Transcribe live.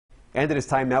And it is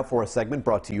time now for a segment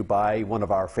brought to you by one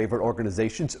of our favorite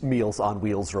organizations, Meals on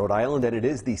Wheels Rhode Island. And it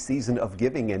is the season of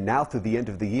giving, and now through the end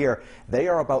of the year, they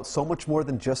are about so much more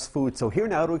than just food. So here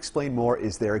now to explain more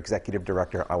is their executive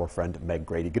director, our friend Meg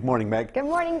Grady. Good morning, Meg. Good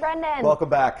morning, Brendan. Welcome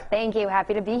back. Thank you.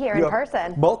 Happy to be here in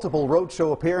person. Multiple Rhode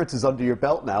Show appearances under your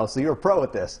belt now, so you're a pro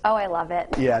at this. Oh, I love it.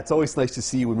 Yeah, it's always nice to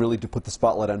see you and really to put the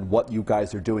spotlight on what you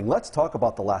guys are doing. Let's talk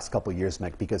about the last couple of years,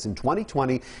 Meg, because in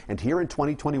 2020 and here in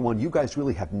 2021, you guys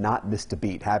really have not missed a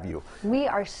beat, have you? We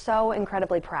are so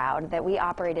incredibly proud that we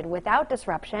operated without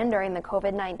disruption during the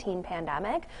COVID-19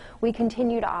 pandemic. We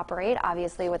continue to operate,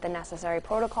 obviously, with the necessary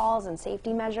protocols and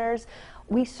safety measures.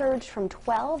 We surged from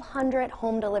 1,200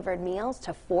 home-delivered meals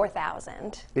to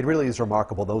 4,000. It really is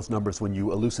remarkable, those numbers, when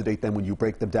you elucidate them, when you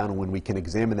break them down, and when we can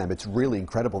examine them. It's really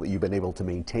incredible that you've been able to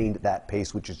maintain that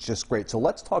pace, which is just great. So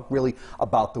let's talk really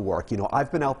about the work. You know,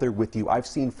 I've been out there with you. I've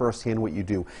seen firsthand what you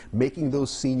do, making those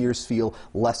seniors feel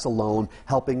less alone,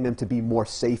 helping them to be more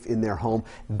safe in their home.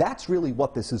 That's really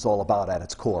what this is all about at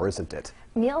its core, isn't it?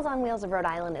 Meals on Wheels of Rhode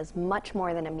Island is much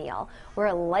more than a meal. We're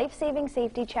a life-saving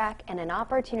safety check and an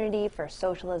opportunity for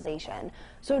socialization.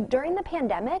 So during the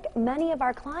pandemic, many of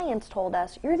our clients told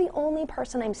us, "You're the only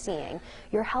person I'm seeing.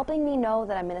 You're helping me know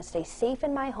that I'm going to stay safe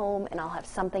in my home and I'll have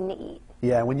something to eat."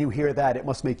 Yeah, when you hear that, it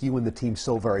must make you and the team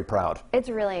so very proud. It's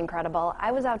really incredible.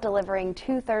 I was out delivering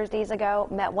 2 Thursdays ago,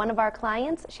 met one of our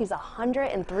clients. She's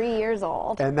 103 years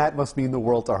old. And that must mean the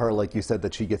world to her, like you said,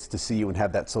 that she gets to see you and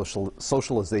have that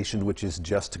socialization, which is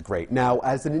just great. Now,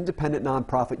 as an independent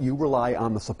nonprofit, you rely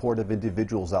on the support of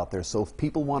individuals out there. So if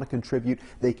people want to contribute,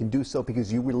 they can do so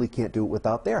because you really can't do it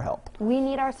without their help. We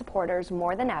need our supporters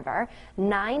more than ever.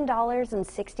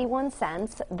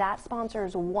 $9.61. That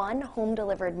sponsors one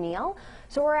home-delivered meal.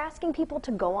 So we're asking people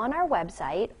to go on our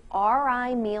website,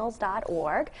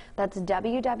 rimeals.org. That's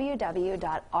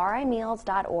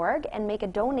www.rimeals.org, and make a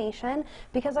donation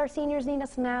because our seniors need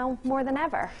us now more than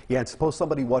ever. Yeah, and suppose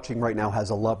somebody watching right now has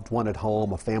a loved one at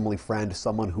home, a family friend,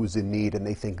 someone who's in need, and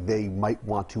they think they might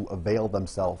want to avail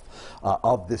themselves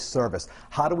of this service.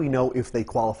 How do we know if they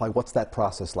qualify? What's that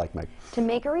process like, Meg? To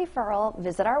make a referral,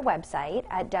 visit our website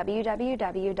at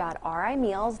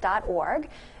www.rimeals.org.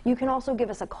 You can also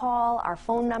give us a call. Our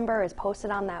phone number is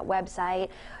posted on that website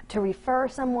to refer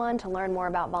someone, to learn more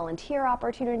about volunteer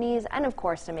opportunities, and of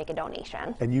course to make a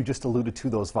donation. And you just alluded to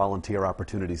those volunteer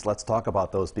opportunities. Let's talk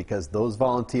about those, because those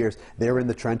volunteers, they're in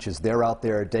the trenches. They're out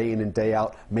there day in and day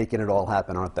out making it all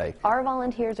happen, aren't they? Our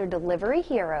volunteers are delivery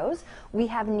heroes. We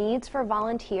have needs for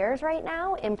volunteers right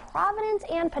now in Providence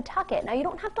and Pawtucket. Now, you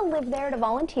don't have to live there to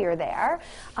volunteer there,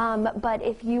 but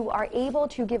if you are able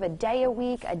to give a day a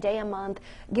week, a day a month,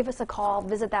 give us a call,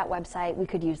 visit that website. We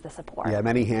could use the support. Yeah,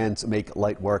 many hands make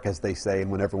light work, as they say,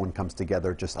 and when everyone comes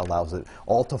together, it just allows it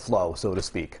all to flow, so to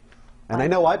speak. And I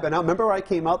know I've been out. Remember I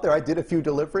came out there, I did a few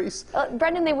deliveries.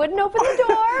 Brendan, they wouldn't open the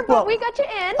door, but we got you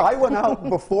in. I went out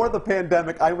before the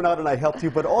pandemic. I went out and I helped you.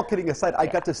 But all kidding aside, I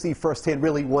got to see firsthand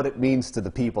really what it means to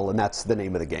the people, and that's the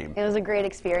name of the game. It was a great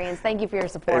experience. Thank you for your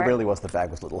support. It really was. The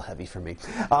bag was a little heavy for me.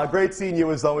 Great seeing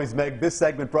you as always, Meg. This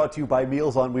segment brought to you by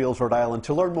Meals on Wheels Rhode Island.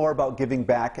 To learn more about giving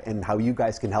back and how you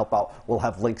guys can help out, we'll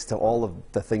have links to all of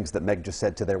the things that Meg just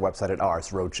said to their website at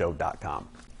oursroadshow.com.